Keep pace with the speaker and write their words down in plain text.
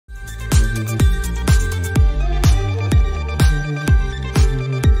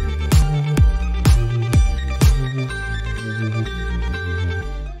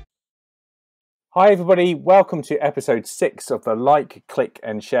Hi everybody, welcome to episode 6 of the Like, Click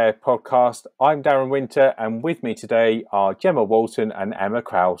and Share podcast. I'm Darren Winter and with me today are Gemma Walton and Emma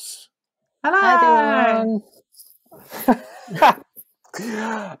Krause. Hello! Hi everyone!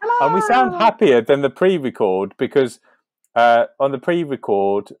 Hello! And we sound happier than the pre-record because on the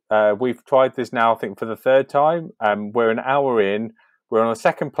pre-record we've tried this now I think for the third time. We're an hour in, we're on a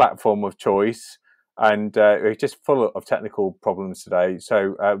second platform of choice. And we're just full of technical problems today.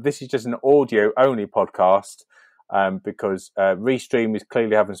 So this is just an audio-only podcast because Restream is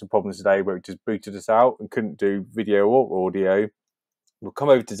clearly having some problems today where it just booted us out and couldn't do video or audio. We'll come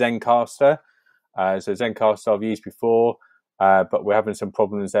over to Zencaster. So Zencaster I've used before, but we're having some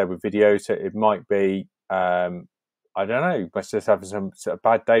problems there with video. So it might be, I don't know, we're just having some sort of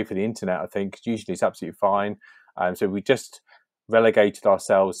bad day for the internet, I think. Usually it's absolutely fine. So we just relegated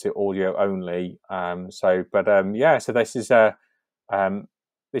ourselves to audio only. So this is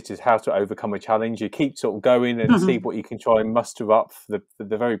this is how to overcome a challenge. You keep sort of going and see what you can try and muster up for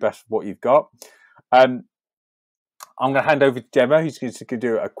the very best of what you've got. I'm going to hand over to Gemma, who's going to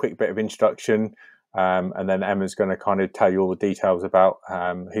do a quick bit of introduction, and then Emma's going to kind of tell you all the details about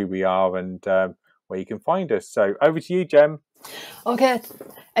who we are and where you can find us. So over to you, Gem. Okay,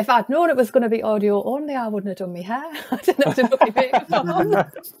 if I'd known it was going to be audio only, I wouldn't have done my hair. I didn't have to put my makeup on.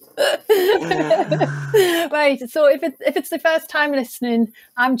 Right, so if it's the first time listening,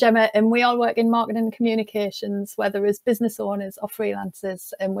 I'm Gemma and we all work in marketing and communications, whether as business owners or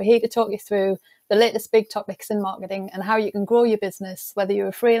freelancers, and we're here to talk you through the latest big topics in marketing and how you can grow your business, whether you're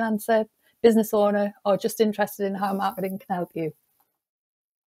a freelancer, business owner, or just interested in how marketing can help you.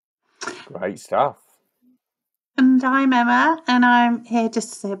 Great stuff. And I'm Emma, and I'm here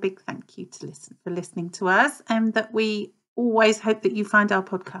just to say a big thank you for listening to us, and that we always hope that you find our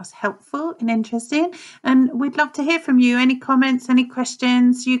podcast helpful and interesting. And we'd love to hear from you. Any comments, any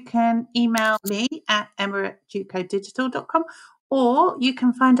questions, you can email me at emma@ducodigital.com, or you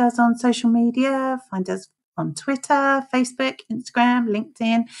can find us on social media. Find us on Twitter, Facebook, Instagram,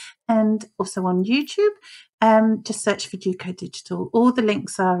 LinkedIn, and also on YouTube. Just search for Duco Digital. All the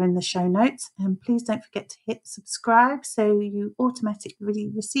links are in the show notes, and please don't forget to hit subscribe so you automatically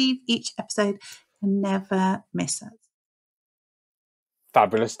receive each episode and never miss us.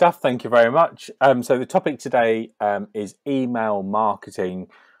 Fabulous stuff. Thank you very much. So the topic today is email marketing.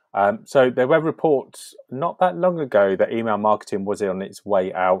 So there were reports not that long ago that email marketing was on its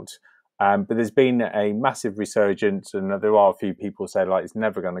way out, but there's been a massive resurgence, and there are a few people say like it's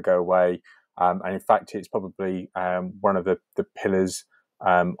never going to go away. And in fact, it's probably one of the pillars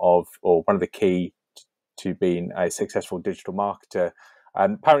or one of the key to being a successful digital marketer.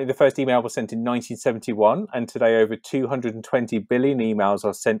 Apparently, the first email was sent in 1971, and today over 220 billion emails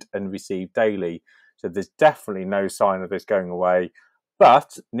are sent and received daily. So there's definitely no sign of this going away,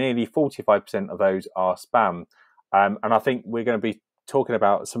 but nearly 45% of those are spam. And I think we're going to be talking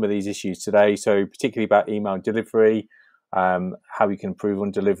about some of these issues today, so particularly about email delivery, how you can improve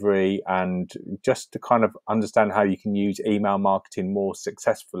on delivery, and just to kind of understand how you can use email marketing more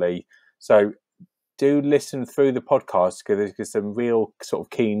successfully. So do listen through the podcast because there's some real sort of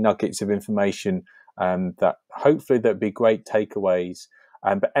key nuggets of information that hopefully that'd be great takeaways.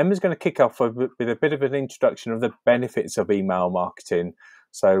 But Emma's going to kick off with a bit of an introduction of the benefits of email marketing.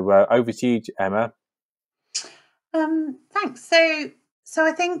 So over to you, Emma. Thanks. So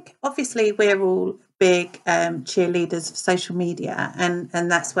I think obviously we're all big cheerleaders of social media, and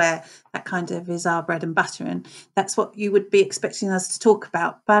that's where that kind of is our bread and butter, and that's what you would be expecting us to talk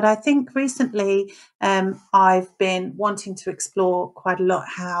about. But I think recently I've been wanting to explore quite a lot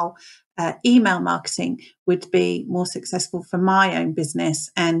how email marketing would be more successful for my own business,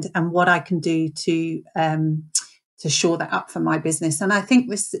 and what I can do to shore that up for my business. And I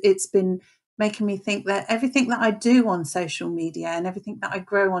think it's been making me think that everything that I do on social media and everything that I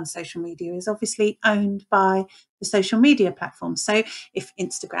grow on social media is obviously owned by the social media platform. So if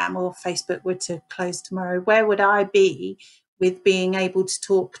Instagram or Facebook were to close tomorrow, where would I be with being able to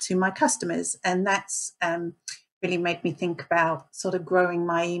talk to my customers? And that's really made me think about sort of growing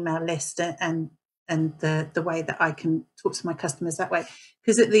my email list and the way that I can talk to my customers that way.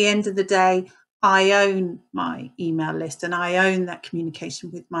 Because at the end of the day, I own my email list and I own that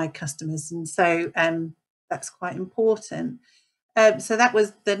communication with my customers. And so that's quite important. So that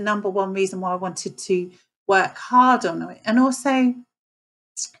was the number one reason why I wanted to work hard on it, and also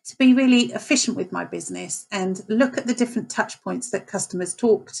to be really efficient with my business and look at the different touch points that customers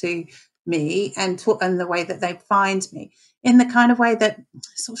talk to me and the way that they find me, in the kind of way that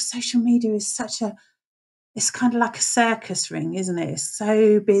sort of social media is it's kind of like a circus ring, isn't it? It's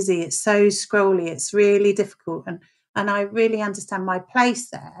so busy, it's so scrolly, it's really difficult. And I really understand my place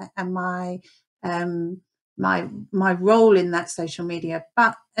there and my my role in that social media.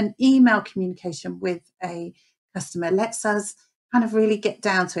 But an email communication with a customer lets us kind of really get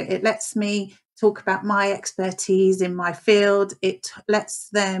down to it. It lets me talk about my expertise in my field. It lets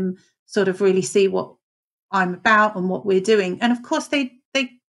them sort of really see what I'm about and what we're doing. And of course, they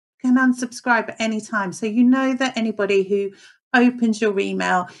can unsubscribe at any time. So you know that anybody who opens your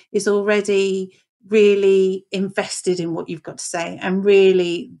email is already really invested in what you've got to say and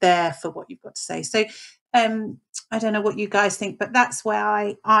really there for what you've got to say. So I don't know what you guys think, but that's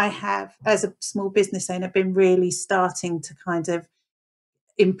where I have, as a small business owner, been really starting to kind of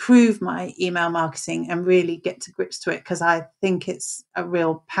improve my email marketing and really get to grips to it, because I think it's a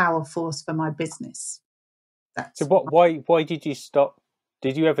real power force for my business. So why did you stop?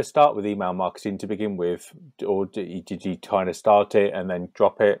 Did you ever start with email marketing to begin with, or did you kind of start it and then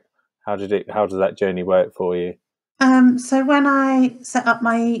drop it? How does that journey work for you? So when I set up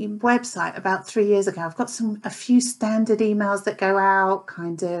my website about 3 years ago, I've got a few standard emails that go out,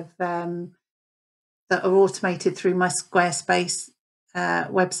 kind of that are automated through my Squarespace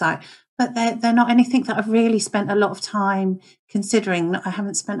website, but they're not anything that I've really spent a lot of time considering. I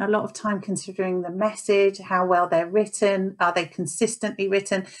haven't spent a lot of time considering the message, how well they're written, are they consistently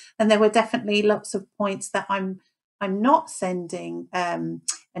written, and there were definitely lots of points that I'm not sending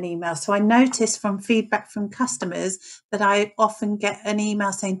an email. So I noticed from feedback from customers that I often get an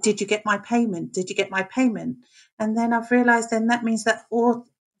email saying, "Did you get my payment? Did you get my payment?" And then I've realised then that means that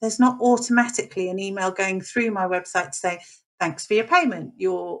there's not automatically an email going through my website to say, "Thanks for your payment.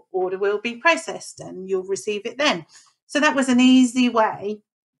 Your order will be processed and you'll receive it then." So that was an easy way,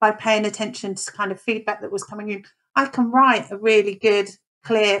 by paying attention to kind of feedback that was coming in. I can write a really good,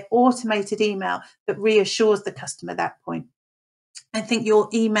 clear, automated email that reassures the customer that point. I think your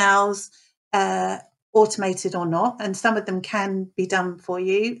emails, automated or not, and some of them can be done for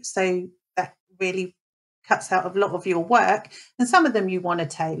you, so that really cuts out a lot of your work, and some of them you want to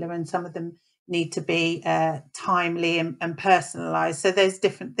tailor, and some of them need to be timely and personalized. So there's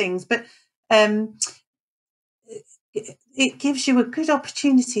different things, but it gives you a good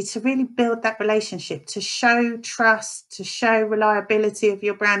opportunity to really build that relationship, to show trust, to show reliability of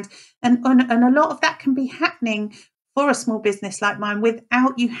your brand, and a lot of that can be happening for a small business like mine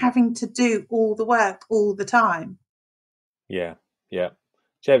without you having to do all the work all the time. Yeah.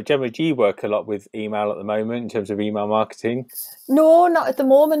 Gemma, do you work a lot with email at the moment in terms of email marketing? No, not at the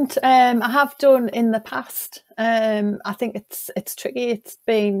moment. I have done in the past. I think it's tricky. It's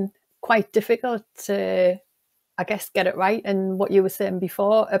been quite difficult to, I guess, get it right. And what you were saying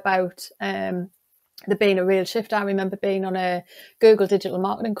before about there being a real shift. I remember being on a Google digital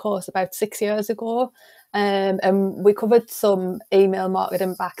marketing course about 6 years ago. And we covered some email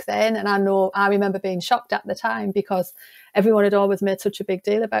marketing back then. And I remember being shocked at the time, because everyone had always made such a big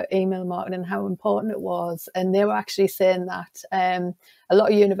deal about email marketing and how important it was. And they were actually saying that a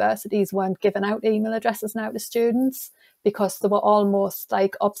lot of universities weren't giving out email addresses now to students because they were almost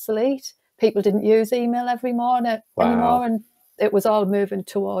like obsolete. People didn't use email anymore, and it was all moving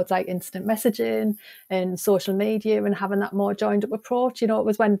towards like instant messaging and social media and having that more joined up approach. You know, it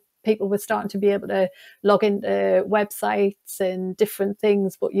was when people were starting to be able to log into websites and different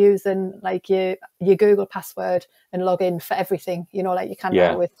things, but using like your Google password and log in for everything, you know, like you can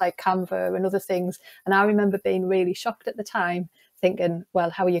now with like Canva and other things. And I remember being really shocked at the time, thinking, well,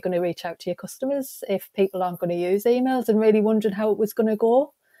 how are you going to reach out to your customers if people aren't going to use emails, and really wondering how it was going to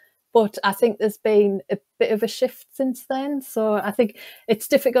go. But I think there's been a bit of a shift since then. So I think it's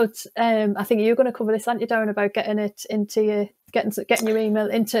difficult. I think you're going to cover this, aren't you, Darren, about getting it into getting your email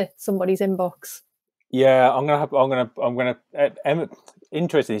into somebody's inbox? Yeah, I'm gonna. Emma,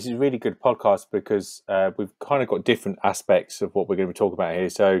 interesting. This is a really good podcast because we've kind of got different aspects of what we're going to be talking about here.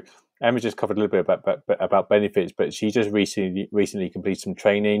 So Emma just covered a little bit about benefits, but she just recently completed some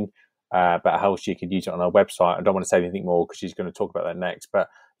training about how she could use it on her website. I don't want to say anything more because she's going to talk about that next. But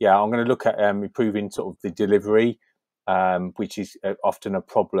yeah, I'm going to look at improving sort of the delivery, which is often a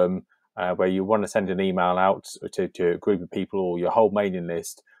problem where you want to send an email out to a group of people or your whole mailing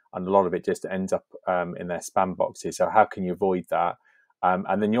list, and a lot of it just ends up in their spam boxes. So how can you avoid that?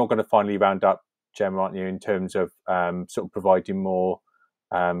 And then you're going to finally round up, Gemma, aren't you, in terms of sort of providing more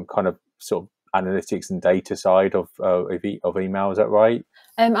kind of sort of analytics and data side of email. Is that right?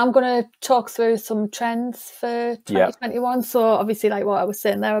 I'm going to talk through some trends for 2021. Yeah. So obviously, like what I was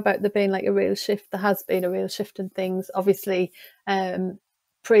saying there about there being like a real shift, there has been a real shift in things, obviously,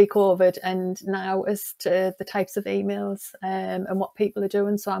 pre-COVID and now as to the types of emails and what people are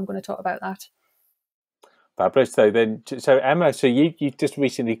doing. So I'm going to talk about that. Fabulous. So Emma, so you just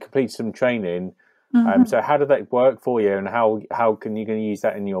recently completed some training. So how did that work for you, and how can you going to use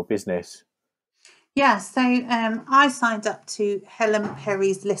that in your business? Yeah, so I signed up to Helen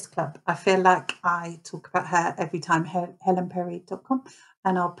Perry's List Club. I feel like I talk about her every time, helenperry.com,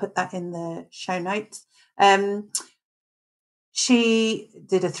 and I'll put that in the show notes. She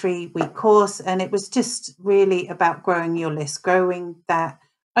did a 3-week course, and it was just really about growing your list, growing that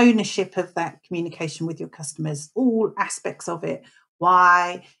ownership of that communication with your customers, all aspects of it,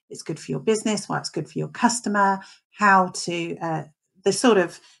 why it's good for your business, why it's good for your customer, how to the sort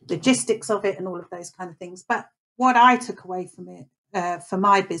of logistics of it and all of those kind of things. But what I took away from it for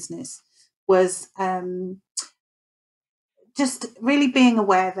my business was just really being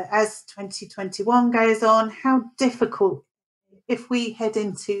aware that as 2021 goes on, how difficult, if we head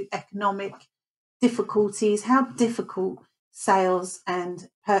into economic difficulties, how difficult sales and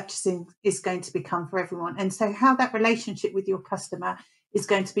purchasing is going to become for everyone. And so how that relationship with your customer is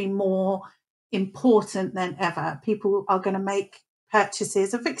going to be more important than ever. People are going to make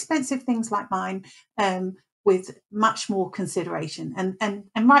purchases of expensive things like mine with much more consideration,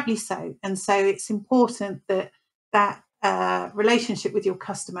 and rightly so. And so it's important that relationship with your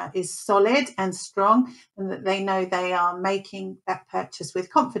customer is solid and strong, and that they know they are making that purchase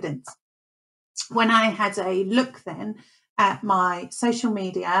with confidence. When I had a look then at my social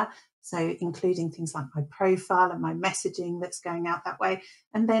media, so including things like my profile and my messaging that's going out that way,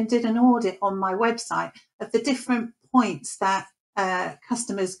 and then did an audit on my website of the different points that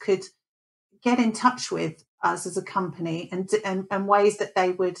customers could get in touch with us as a company, and ways that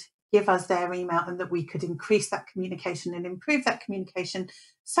they would give us their email, and that we could increase that communication and improve that communication,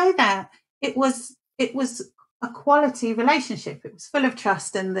 so that it was a quality relationship. It was full of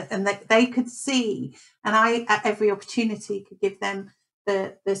trust, and that they could see, and I at every opportunity could give them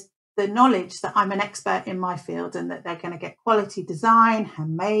the knowledge that I'm an expert in my field, and that they're going to get quality design,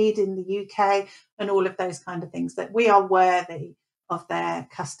 handmade in the UK, and all of those kind of things, that we are worthy of their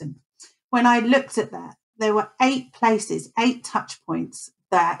custom. When I looked at that, there were 8 places, 8 touch points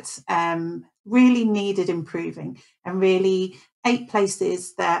that really needed improving, and really 8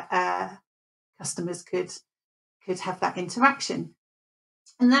 places that customers could have that interaction.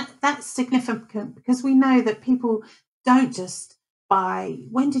 And that's significant, because we know that people don't just buy.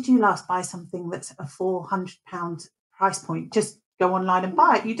 When did you last buy something that's a £400 price point? Just go online and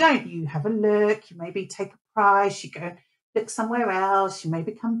buy it. You don't. You have a look, you maybe take a price, you go look somewhere else, you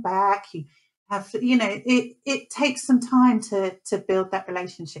maybe come back, you have, it takes some time to build that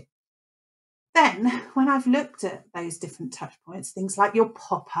relationship. Then, when I've looked at those different touch points, things like your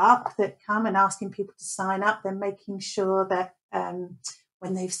pop-up that come and asking people to sign up, then making sure that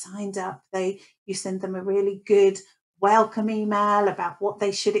when they've signed up, you send them a really good welcome email about what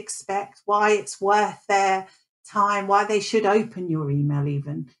they should expect, why it's worth their time, why they should open your email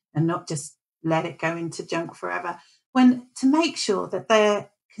even, and not just let it go into junk forever. To make sure that they're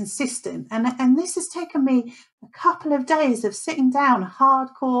consistent. And this has taken me a couple of days of sitting down,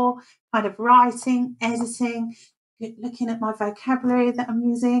 hardcore kind of writing, editing, looking at my vocabulary that I'm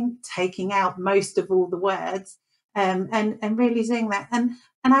using, taking out most of all the words, and really doing that. And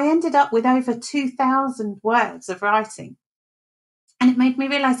I ended up with over 2,000 words of writing. And it made me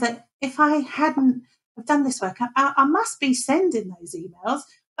realize that if I hadn't have done this work, I must be sending those emails.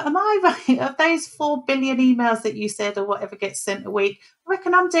 But am I right? Of those 4 billion emails that you said, or whatever gets sent a week, I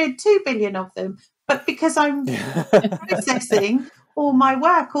reckon I'm doing 2 billion of them. But because I'm processing all my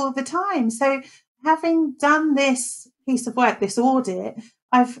work all the time. So having done this piece of work, this audit,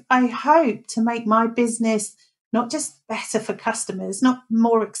 I hope to make my business not just better for customers, not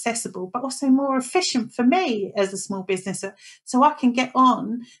more accessible, but also more efficient for me as a small business, so I can get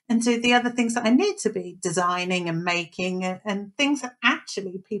on and do the other things that I need to be designing and making, and things that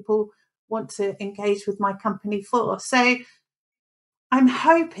actually people want to engage with my company for. So I'm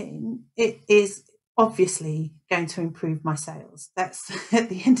hoping it is obviously going to improve my sales. That's at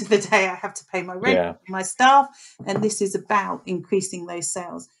the end of the day, I have to pay my rent, my staff, and this is about increasing those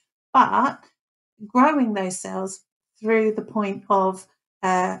sales. But growing those sales through the point of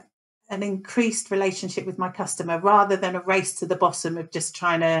an increased relationship with my customer, rather than a race to the bottom of just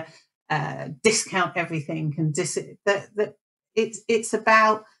trying to discount everything, and that it's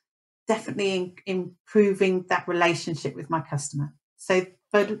about definitely improving that relationship with my customer. So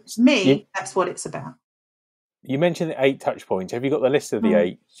for me, that's what it's about. You mentioned the 8 touch points. Have you got the list of the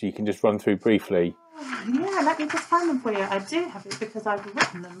 8, so you can just run through briefly? Yeah, let me just find them for you. I do have it because I've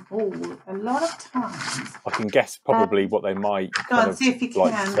written them all a lot of times. I can guess probably what they might see if you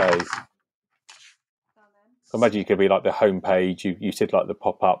like can. to say. I imagine you could be like the homepage. You said like the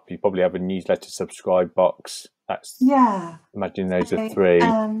pop-up. You probably have a newsletter subscribe box. Imagine those are 3.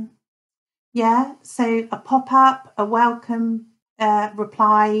 So a pop-up, a welcome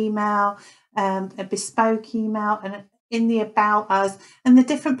reply email, a bespoke email, and in the About Us, and the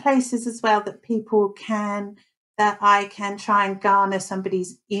different places as well that I can try and garner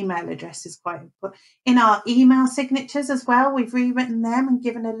somebody's email address is quite important. In our email signatures as well, we've rewritten them and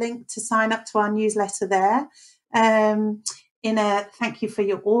given a link to sign up to our newsletter there. In a thank you for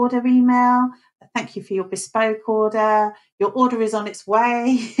your order email, thank you for your bespoke order, your order is on its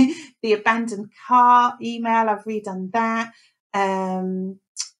way, the abandoned cart email, I've redone that,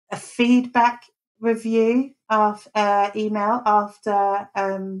 a feedback review of email after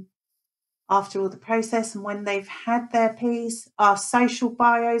all the process and when they've had their piece. Our social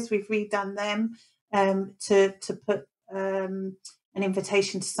bios, we've redone them to put an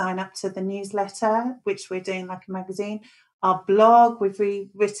invitation to sign up to the newsletter, which we're doing like a magazine. Our blog, we've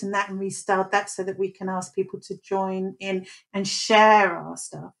rewritten that and restyled that so that we can ask people to join in and share our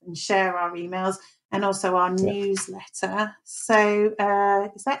stuff and share our emails and also our newsletter. So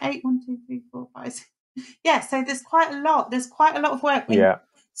is that 8? 1, 2, 3, 4, 5, 6? Yeah, so there's quite a lot. There's quite a lot of work when you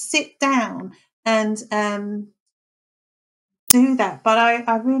sit down and do that. But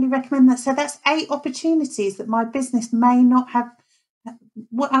I really recommend that. So that's 8 opportunities that my business may not have,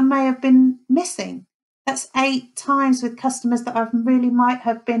 what I may have been missing. That's 8 times with customers that I really might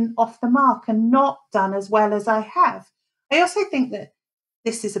have been off the mark and not done as well as I have. I also think that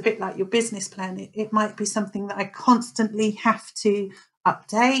this is a bit like your business plan. It might be something that I constantly have to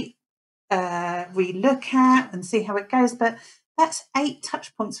update, relook at and see how it goes. But that's 8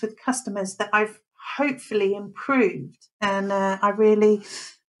 touch points with customers that I've hopefully improved. And I really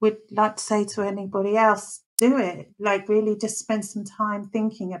would like to say to anybody else, do it. Like really just spend some time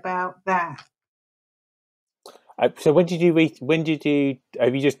thinking about that. So when did you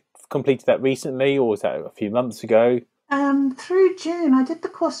have you just completed that recently, or was that a few months ago? Through June. I did the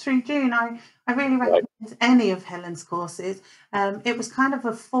course through June. I really recommend any of Helen's courses. It was kind of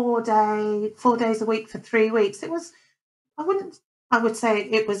a 4 days a week for 3 weeks. It was, I would say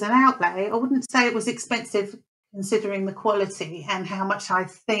it was an outlay. I wouldn't say it was expensive considering the quality and how much I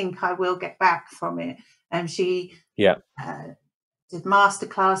think I will get back from it. She did master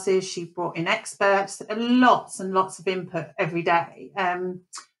classes. She brought in experts, lots and lots of input every day.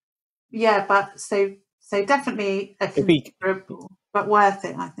 But so definitely a considerable, but worth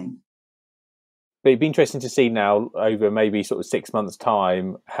it, I think. But it'd be interesting to see now over maybe sort of 6 months'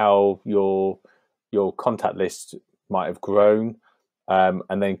 time how your contact list might have grown,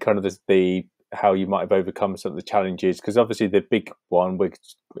 and then kind of the how you might have overcome some of the challenges. Because obviously the big one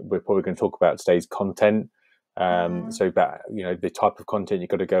we're probably going to talk about today is content. So about the type of content you've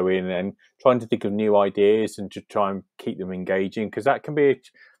got to go in and trying to think of new ideas and to try and keep them engaging, because that can be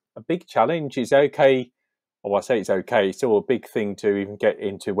a big challenge. It's okay. Well, I say it's okay. It's still a big thing to even get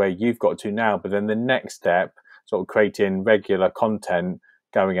into where you've got to now. But then the next step, sort of creating regular content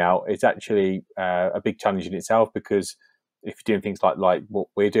going out, is actually a big challenge in itself. Because if you're doing things like what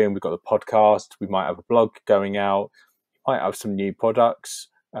we're doing, we've got the podcast, we might have a blog going out, you might have some new products,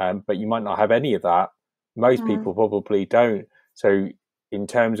 but you might not have any of that. Most people probably don't. So in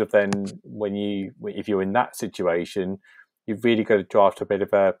terms of then if you're in that situation, you've really got to draft a bit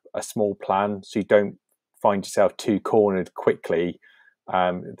of a small plan so you don't find yourself too cornered quickly,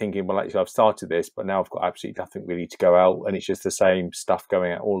 thinking, well, actually I've started this, but now I've got absolutely nothing really to go out and it's just the same stuff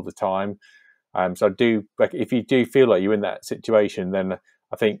going out all the time. So if you do feel like you're in that situation, then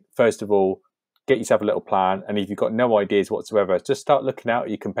I think first of all, get yourself a little plan. And if you've got no ideas whatsoever, just start looking out at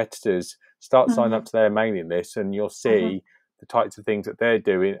your competitors, start signing up to their mailing list, and you'll see the types of things that they're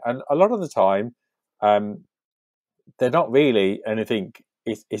doing. And a lot of the time, they're not really anything.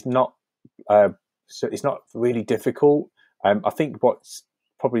 It's not so it's not really difficult. I think what's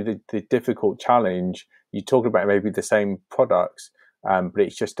probably the difficult challenge, you talk about maybe the same products, but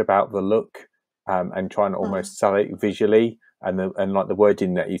it's just about the look and trying to almost sell it visually, and like the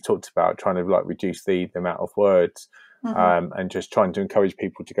wording that you talked about, trying to like reduce the amount of words, and just trying to encourage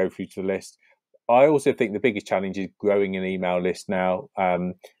people to go through to the list. I also think the biggest challenge is growing an email list now.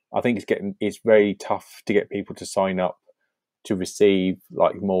 I think it's very tough to get people to sign up to receive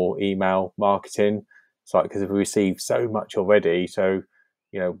like more email marketing. It's like, because we receive so much already, so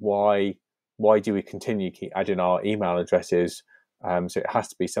why do we continue to keep adding our email addresses? So it has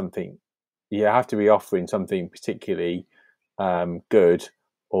to be something. You have to be offering something particularly good,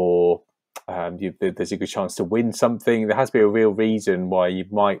 or there's a good chance to win something. There has to be a real reason why you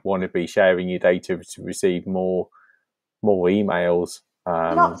might want to be sharing your data to receive more emails.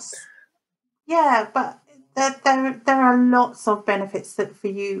 Lots. Yeah, but there are lots of benefits for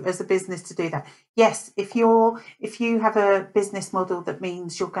you as a business to do that. Yes, if you have a business model that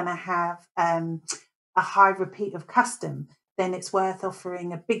means you're going to have a high repeat of custom, then it's worth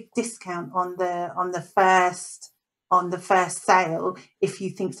offering a big discount on the first sale if you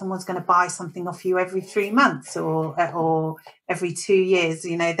think someone's going to buy something off you every 3 months or every 2 years.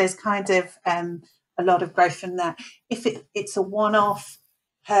 There's kind of a lot of growth from that. If it's a one-off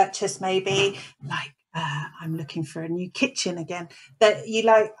purchase, maybe like I'm looking for a new kitchen again, that you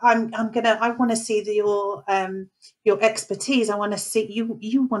like, I want to see your expertise. I want to see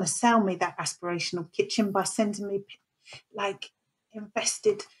you want to sell me that aspirational kitchen by sending me like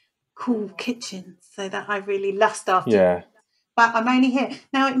invested cool kitchen so that I really lust after. Yeah. But I'm only here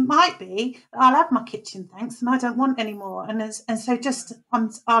now. It might be I'll have my kitchen, thanks, and I don't want any more, and so just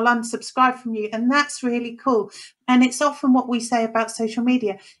I'll unsubscribe from you, and that's really cool. And it's often what we say about social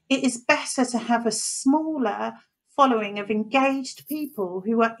media. It is better to have a smaller following of engaged people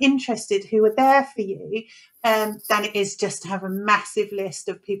who are interested, who are there for you, than it is just to have a massive list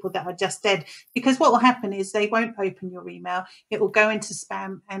of people that are just dead. Because what will happen is they won't open your email; it will go into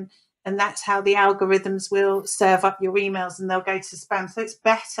spam, and that's how the algorithms will serve up your emails, and they'll go to spam. So it's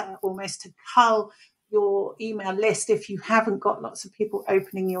better almost to cull your email list if you haven't got lots of people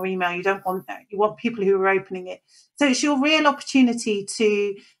opening your email. You don't want that. You want people who are opening it. So it's your real opportunity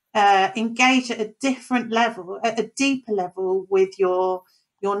to engage at a different level, at a deeper level with your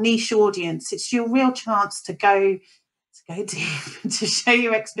niche audience. It's your real chance to go deep, to show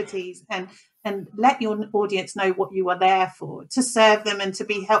your expertise and let your audience know what you are there for, to serve them and to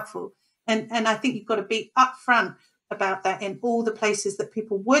be helpful. And I think you've got to be upfront about that in all the places that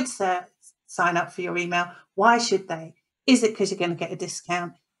people would sign up for your email. Why should they? Is it because you're going to get a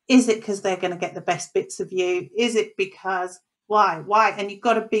discount? Is it because they're going to get the best bits of you? Is it because why? And you've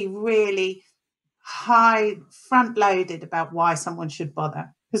got to be really high front loaded about why someone should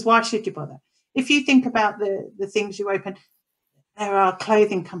bother. Because why should you bother? If you think about the things you open, there are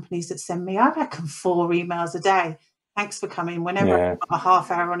clothing companies that send me, I reckon, 4 emails a day. Thanks for coming. Whenever I've got a half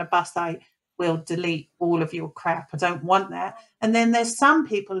hour on a bus, I will delete all of your crap. I don't want that. And then there's some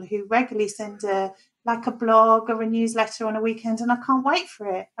people who regularly send a blog or a newsletter on a weekend, and I can't wait for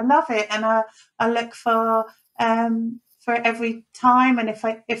it. I love it, and I look for it every time. And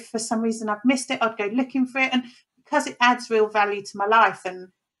if for some reason I've missed it, I'd go looking for it, and because it adds real value to my life, and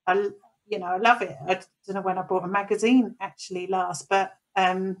I love it. I don't know when I bought a magazine actually last, but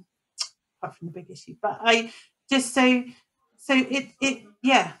apart from the big issue, but I just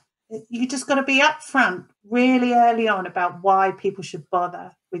you just got to be upfront really early on about why people should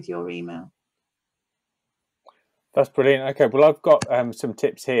bother with your email. That's brilliant. Okay, well, I've got some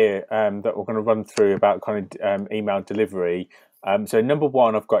tips here that we're going to run through about kind of email delivery. So number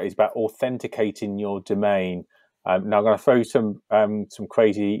one I've got is about authenticating your domain. Now I'm going to throw some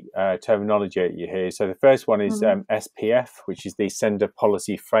crazy terminology at you here. So the first one is SPF, which is the Sender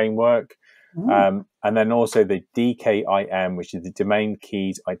Policy Framework. And then also the DKIM, which is the Domain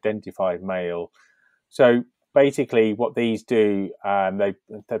Keys Identified Mail. So basically what these do, they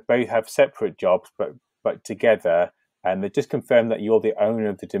both have separate jobs, but together, and they just confirm that you're the owner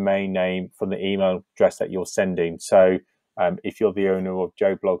of the domain name from the email address that you're sending. So if you're the owner of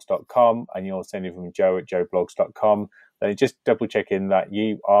joeblogs.com and you're sending from joe@joeblogs.com, then just double checking that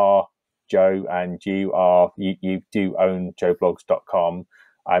you are Joe and you do own joeblogs.com.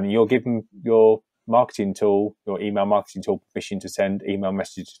 You're giving your marketing tool, your email marketing tool, permission to send email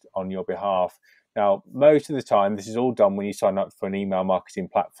messages on your behalf. Now, most of the time, this is all done when you sign up for an email marketing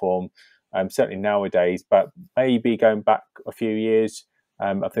platform, certainly nowadays, but maybe going back a few years,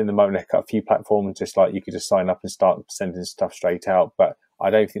 I think the moment a few platforms just like you could just sign up and start sending stuff straight out. But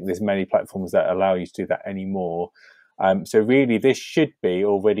I don't think there's many platforms that allow you to do that anymore. So really, this should be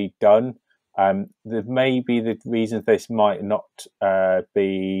already done. There may be the reasons this might not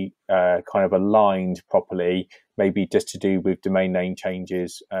be kind of aligned properly, maybe just to do with domain name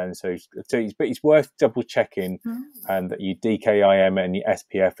changes. And so it's worth double checking that your DKIM and your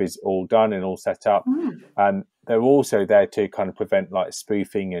SPF is all done and all set up. They're also there to kind of prevent like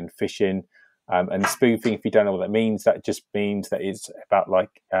spoofing and phishing. And spoofing, if you don't know what that means, that just means that it's about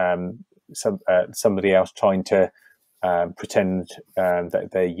like somebody else trying to pretend that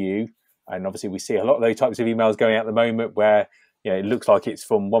they're you. And obviously we see a lot of those types of emails going out at the moment where it looks like it's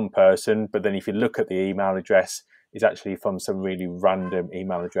from one person, but then if you look at the email address, it's actually from some really random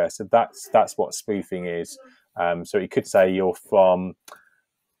email address. So that's what spoofing is. So it could say you're from,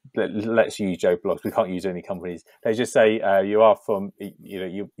 let's use Joe Blogs. We can't use any companies. They just say you are from,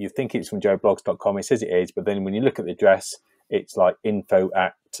 you think it's from joeblogs.com. It says it is, but then when you look at the address, it's like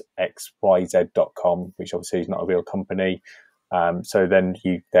info@xyz.com, which obviously is not a real company. So then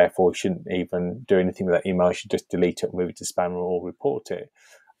you therefore shouldn't even do anything with that email. You should just delete it, or move it to spam, or report it.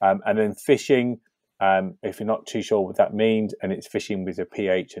 And then phishing, If you're not too sure what that means, and it's phishing with a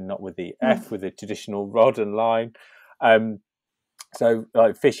PH and not with the F, with the traditional rod and line. So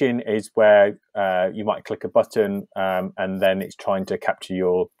like phishing is where you might click a button and then it's trying to capture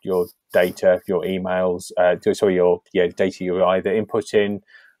your data, your emails, your data you're either inputting,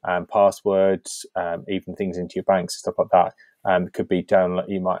 passwords, even things into your banks, stuff like that. It could be download.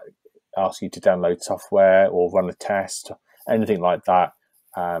 You might ask you to download software or run a test, anything like that.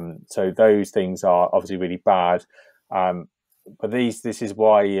 So those things are obviously really bad. But this is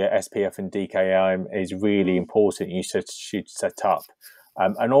why SPF and DKIM is really important. You should set up,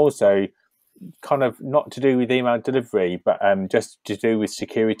 and also kind of not to do with email delivery, but just to do with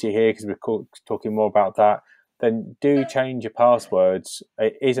security here, because we're talking more about that. Then do change your passwords.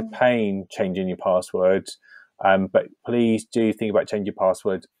 It is a pain changing your passwords, but please do think about changing your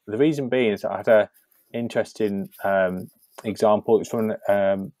passwords. The reason being is that I had an interesting example. It's from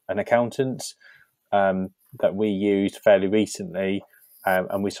an accountant that we used fairly recently,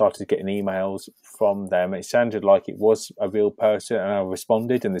 and we started getting emails from them. It sounded like it was a real person, and I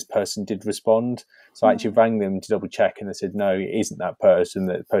responded, and this person did respond. So I actually rang them to double check, and they said, no, it isn't that person.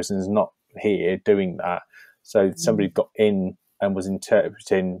 That person is not here doing that. So somebody got in and was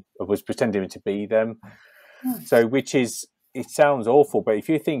pretending to be them. So it sounds awful, but if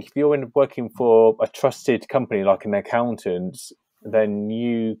you're working for a trusted company like an accountant, then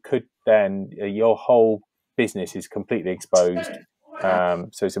your whole business is completely exposed.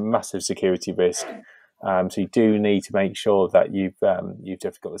 So it's a massive security risk. So you do need to make sure that you've definitely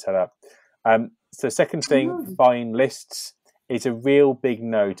got this set up. So second thing, buying lists. It's a real big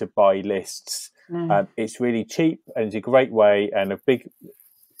no to buy lists. It's really cheap, and it's a great way and a big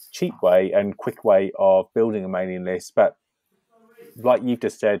cheap way and quick way of building a mailing list. But like you've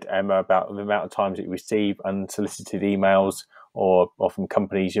just said, Emma, about the amount of times that you receive unsolicited emails or from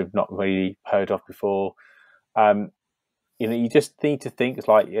companies you've not really heard of before, you just need to think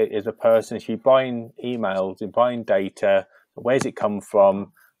like as a person, if you're buying emails and buying data, where's it come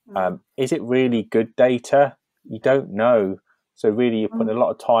from? Is it really good data? You don't know. So really you're putting a lot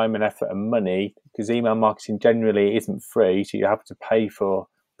of time and effort and money, because email marketing generally isn't free. So you have to pay for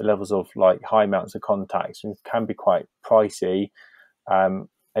the levels of like high amounts of contacts, and can be quite pricey.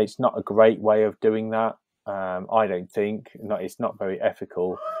 It's not a great way of doing that. I don't think. It's not very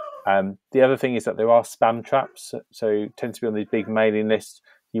ethical. The other thing is that there are spam traps. So tend to be on these big mailing lists,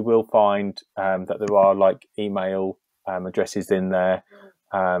 you will find that there are like email addresses in there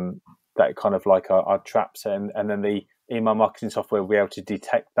that kind of like are traps, and then the email marketing software will be able to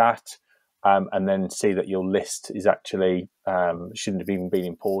detect that and then see that your list is actually shouldn't have even been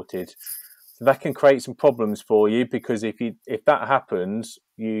imported. So that can create some problems for you, because if that happens,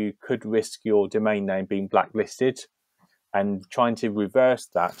 you could risk your domain name being blacklisted. And trying to reverse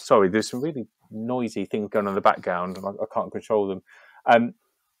that. Sorry, there's some really noisy things going on in the background, and I can't control them.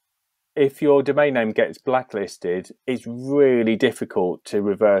 If your domain name gets blacklisted, it's really difficult to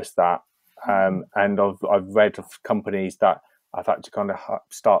reverse that. And I've read of companies that I've had to kind of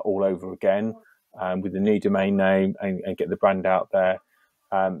start all over again with a new domain name and get the brand out there.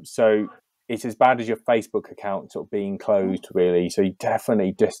 So it's as bad as your Facebook account sort of being closed, really. So you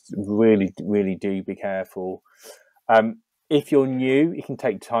definitely just really, really do be careful. If you're new, it can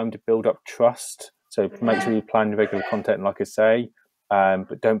take time to build up trust. So make sure you plan your regular content, like I say,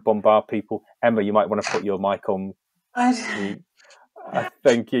 but don't bombard people. Emma, you might want to put your mic on.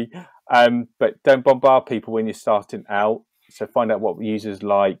 Thank you. But don't bombard people when you're starting out. So find out what users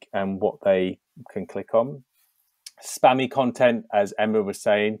like and what they can click on. Spammy content, as Emma was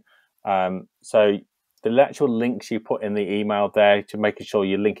saying. So the actual links you put in the email there, to making sure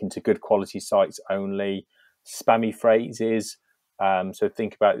you're linking to good quality sites only. Spammy phrases. So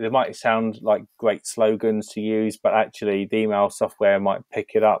think about it. They might sound like great slogans to use, but actually the email software might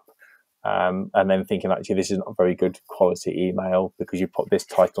pick it up and then thinking, actually, this is not a very good quality email because you put this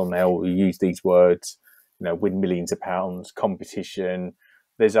title on there, or you use these words, win millions of pounds, competition.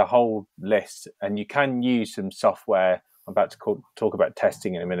 There's a whole list, and you can use some software. I'm about to talk about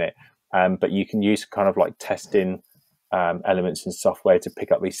testing in a minute, but you can use kind of like testing elements and software to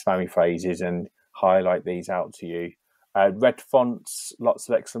pick up these spammy phrases and highlight these out to you. Red fonts, lots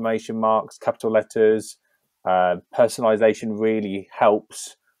of exclamation marks, capital letters. Personalization really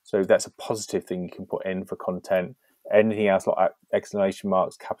helps. So that's a positive thing you can put in for content. Anything else like exclamation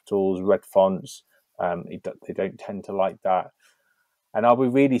marks, capitals, red fonts, they don't tend to like that. And are we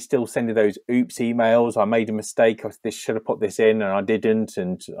really still sending those oops emails? I made a mistake. I should have put this in and I didn't.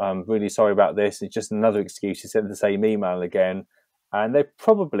 And I'm really sorry about this. It's just another excuse to send the same email again. And they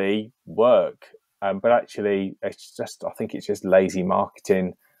probably work. But actually, I think it's just lazy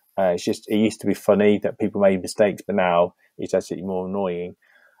marketing. It used to be funny that people made mistakes, but now it's actually more annoying.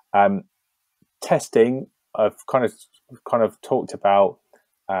 Testing, I've kind of talked about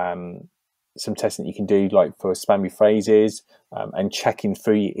some testing you can do, like for spammy phrases, and checking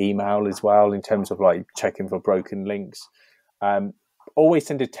through your email as well, in terms of like checking for broken links. Always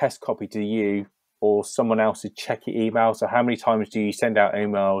send a test copy to you or someone else to check your email. So how many times do you send out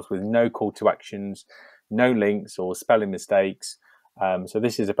emails with no call to actions, no links, or spelling mistakes? So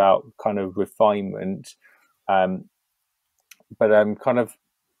this is about kind of refinement, but kind of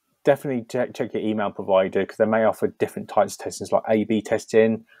definitely check your email provider, because they may offer different types of testing, like A/B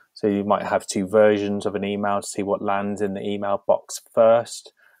testing. So you might have two versions of an email to see what lands in the email box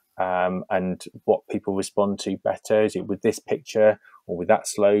first, and what people respond to better. Is it with this picture or with that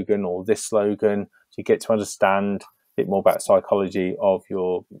slogan or this slogan? So you get to understand a bit more about psychology of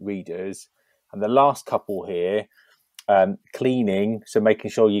your readers. And the last couple here, cleaning. So making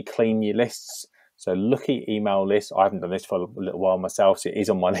sure you clean your lists. So look at your email list. I haven't done this for a little while myself, so it is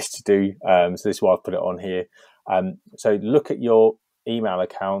on my list to do. So this is why I've put it on here. So look at your email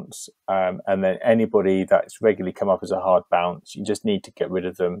accounts, and then anybody that's regularly come up as a hard bounce, you just need to get rid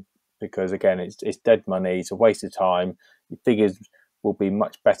of them, because again, it's dead money. It's a waste of time. Your figures will be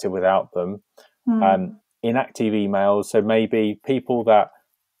much better without them. Inactive emails. So maybe people that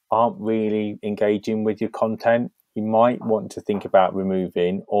aren't really engaging with your content, you might want to think about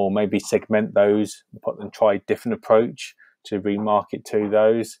removing, or maybe segment those and try a different approach to remarket to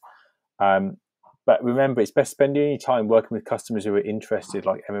those. But remember, it's best spending your time working with customers who are interested,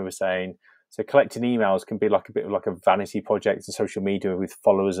 like Emma was saying. So collecting emails can be like a bit of like a vanity project on social media with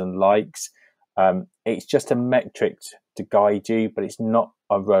followers and likes. It's just a metric to guide you, but it's not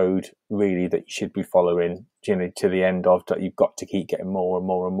a road really that you should be following, to the end of that. You've got to keep getting more and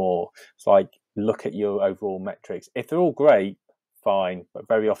more and more. It's like, look at your overall metrics. If they're all great, fine, but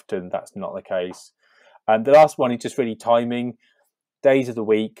very often that's not the case. And the last one is just really timing. Days of the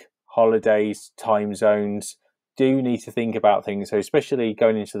week, holidays, time zones. Do need to think about things. So especially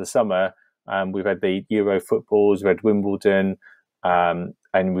going into the summer, we've had the Euro footballs, we've had Wimbledon, and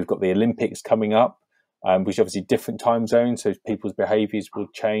we've got the Olympics coming up, which are obviously different time zones, so people's behaviours will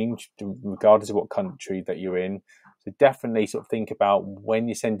change regardless of what country that you're in. So definitely sort of think about when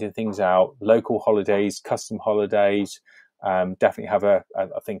you're sending things out, local holidays, custom holidays. Definitely have a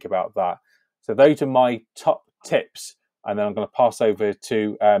think about that. So those are my top tips, and then I'm going to pass over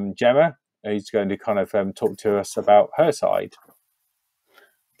to Gemma, who's going to kind of talk to us about her side.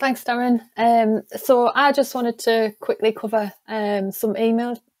 Thanks, Darren. So I just wanted to quickly cover some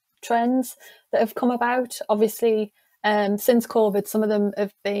email trends that have come about. Obviously, since COVID, some of them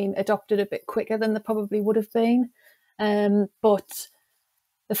have been adopted a bit quicker than they probably would have been. But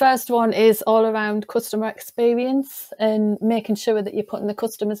the first one is all around customer experience and making sure that you're putting the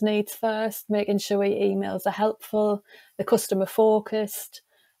customer's needs first, making sure your emails are helpful, the customer focused,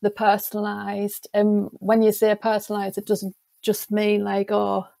 the personalised. And when you say personalised, it doesn't just mean like,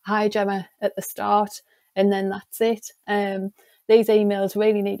 oh, hi Gemma at the start, and then that's it. These emails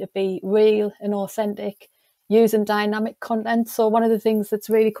really need to be real and authentic, using dynamic content. So one of the things that's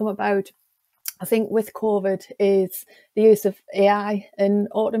really come about, I think, with COVID is the use of AI and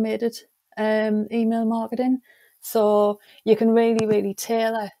automated email marketing. So you can really, really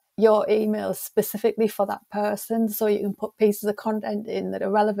tailor your emails specifically for that person. So you can put pieces of content in that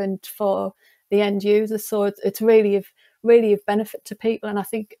are relevant for the end user. So it's really of benefit to people. And I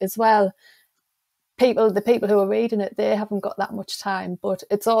think as well, the people who are reading it, they haven't got that much time, but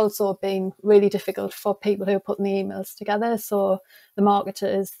it's also been really difficult for people who are putting the emails together. So the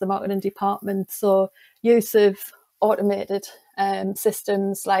marketers, the marketing department, so use of automated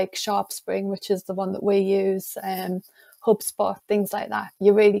systems like SharpSpring, which is the one that we use, HubSpot, things like that.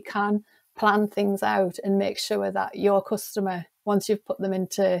 You really can plan things out and make sure that your customer, once you've put them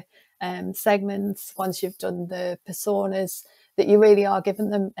into segments, once you've done the personas, that you really are giving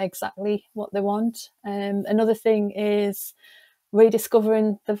them exactly what they want. Another thing is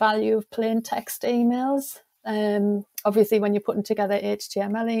rediscovering the value of plain text emails. Obviously, when you're putting together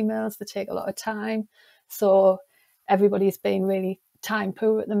HTML emails, they take a lot of time. So everybody's been really time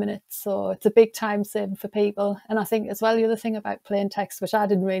poor at the minute. So it's a big time saving for people. And I think as well, the other thing about plain text, which I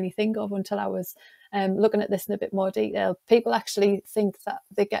didn't really think of until I was looking at this in a bit more detail, people actually think that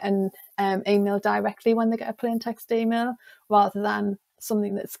they're getting email directly when they get a plain text email, rather than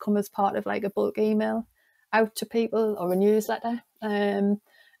something that's come as part of like a bulk email out to people or a newsletter. Another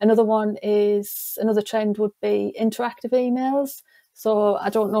trend would be interactive emails. So I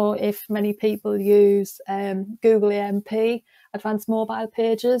don't know if many people use Google AMP. advanced mobile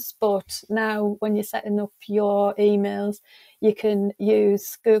pages. But now when you're setting up your emails, you can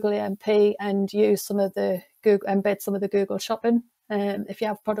use Google AMP and use some of the embed some of the Google Shopping if you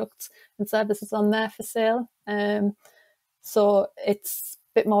have products and services on there for sale. So it's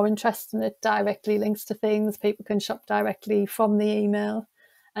a bit more interesting. It directly links to things. People can shop directly from the email.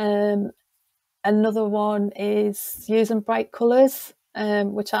 Another one is using bright colours,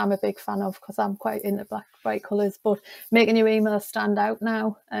 which I'm a big fan of because I'm quite into bright colours, but making your email stand out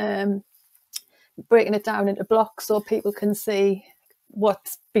now, breaking it down into blocks so people can see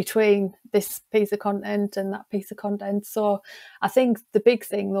what's between this piece of content and that piece of content. So I think the big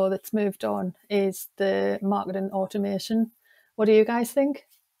thing though that's moved on is the marketing automation. What do you guys think?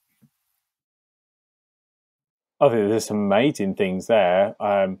 I think there's some amazing things there.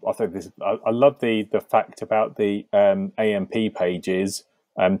 I think I love the fact about the AMP pages.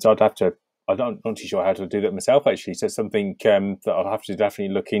 So I'm not too sure how to do that myself actually. So something that I'll have to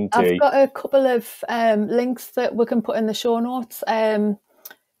definitely look into. I've got a couple of links that we can put in the show notes.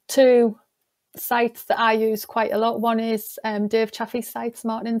 Two sites that I use quite a lot. One is Dave Chaffee's site,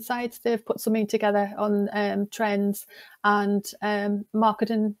 Smart Insights. They've put something together on trends, and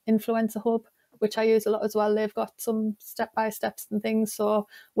Marketing Influencer Hub, which I use a lot as well. They've got some step-by-steps and things. So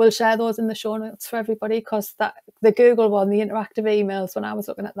we'll share those in the show notes for everybody, because the Google one, the interactive emails, when I was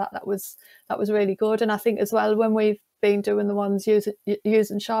looking at that was really good. And I think as well, when we've been doing the ones using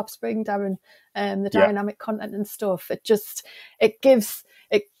SharpSpring, Darren, the dynamic content and stuff, it gives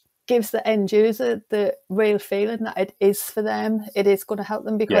the end user the real feeling that it is for them. It is going to help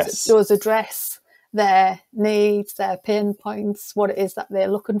them, because it does address their needs, their pain points, what it is that they're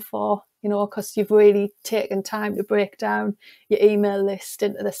looking for, because you've really taken time to break down your email list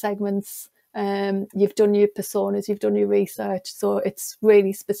into the segments. You've done your personas, you've done your research, so it's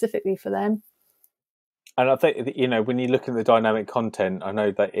really specifically for them. And I think, when you look at the dynamic content, I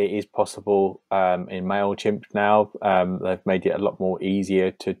know that it is possible in MailChimp now. They've made it a lot more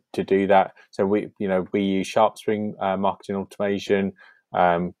easier to do that. So we use SharpSpring marketing automation,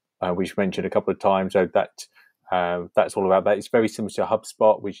 which mentioned a couple of times. So that's all about that. It's very similar to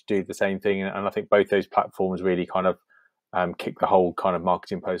HubSpot, which do the same thing. And I think both those platforms really kind of kick the whole kind of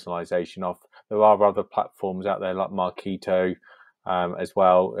marketing personalization off. There are other platforms out there like Marketo, as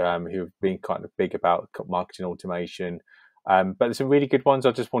well, who've been kind of big about marketing automation. But there's some really good ones.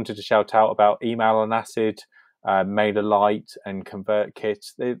 I just wanted to shout out about Email on Acid, MailerLite, and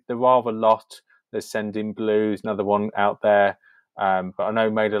ConvertKit. There are a lot. There's Sendinblue, there's another one out there. But I know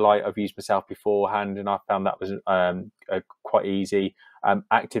MailerLite I've used myself beforehand, and I found that was quite easy.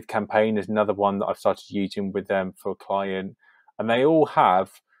 ActiveCampaign is another one that I've started using with them for a client. And they all have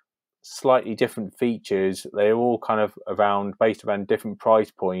slightly different features. They're all kind of based around different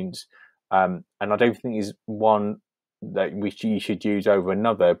price points, and I don't think there's one that you should use over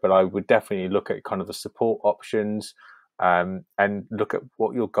another, but I would definitely look at kind of the support options, and look at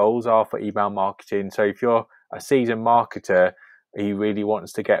what your goals are for email marketing. So if you're a seasoned marketer who really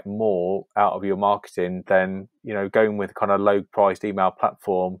wants to get more out of your marketing, then going with kind of low priced email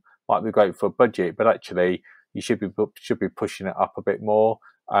platform might be great for a budget, but actually you should be pushing it up a bit more.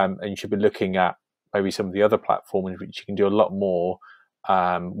 And you should be looking at maybe some of the other platforms which you can do a lot more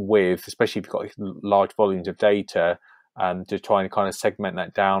with, especially if you've got large volumes of data, to try and kind of segment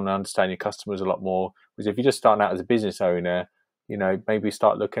that down and understand your customers a lot more. Because if you're just starting out as a business owner, maybe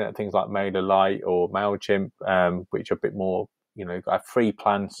start looking at things like MailerLite or MailChimp, which are a bit more, have free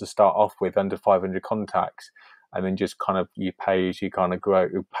plans to start off with under 500 contacts, and then just kind of you pay as you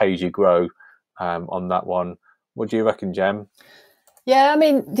grow on that one. What do you reckon, Jem? Yeah, I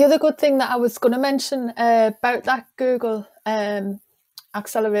mean, the other good thing that I was going to mention about that Google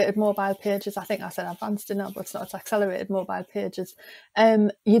accelerated mobile pages, I think I said advanced enough, but it's not, it's accelerated mobile pages.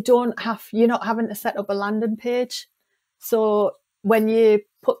 You're not having to set up a landing page. So when you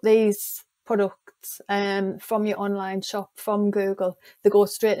put these products from your online shop from Google, they go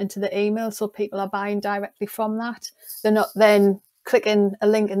straight into the email, so people are buying directly from that. They're not then clicking a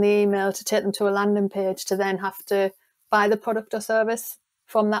link in the email to take them to a landing page to then have to buy the product or service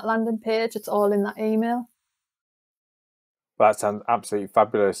from that landing page. It's all in that email. That sounds absolutely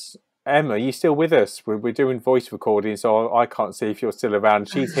fabulous. Emma, are you still with us? We're doing voice recording, so I can't see if you're still around.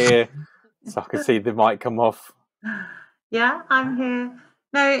 She's here, so I can see the mic come off. Yeah, I'm here.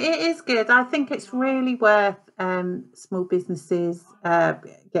 No, it is good. I think it's really worth small businesses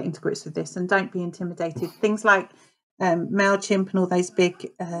getting to grips with this, and don't be intimidated. Things like MailChimp and all those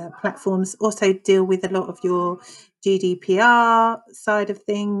big platforms also deal with a lot of your GDPR side of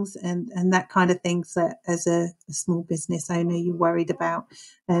things and that kind of things that as a small business owner you're worried about.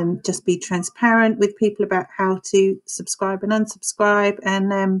 Just be transparent with people about how to subscribe and unsubscribe.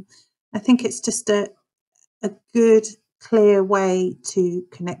 And I think it's just a good, clear way to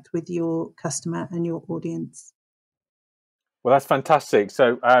connect with your customer and your audience. Well, that's fantastic.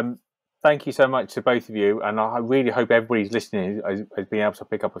 So thank you so much to both of you. And I really hope everybody's listening has been able to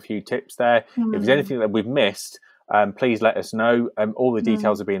pick up a few tips there. If there's anything that we've missed, please let us know. All the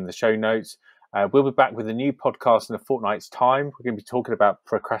details will be in the show notes. We'll be back with a new podcast in a fortnight's time. We're going to be talking about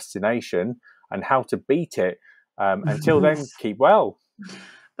procrastination and how to beat it. Until then, keep well.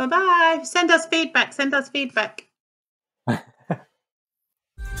 Bye-bye. Send us feedback.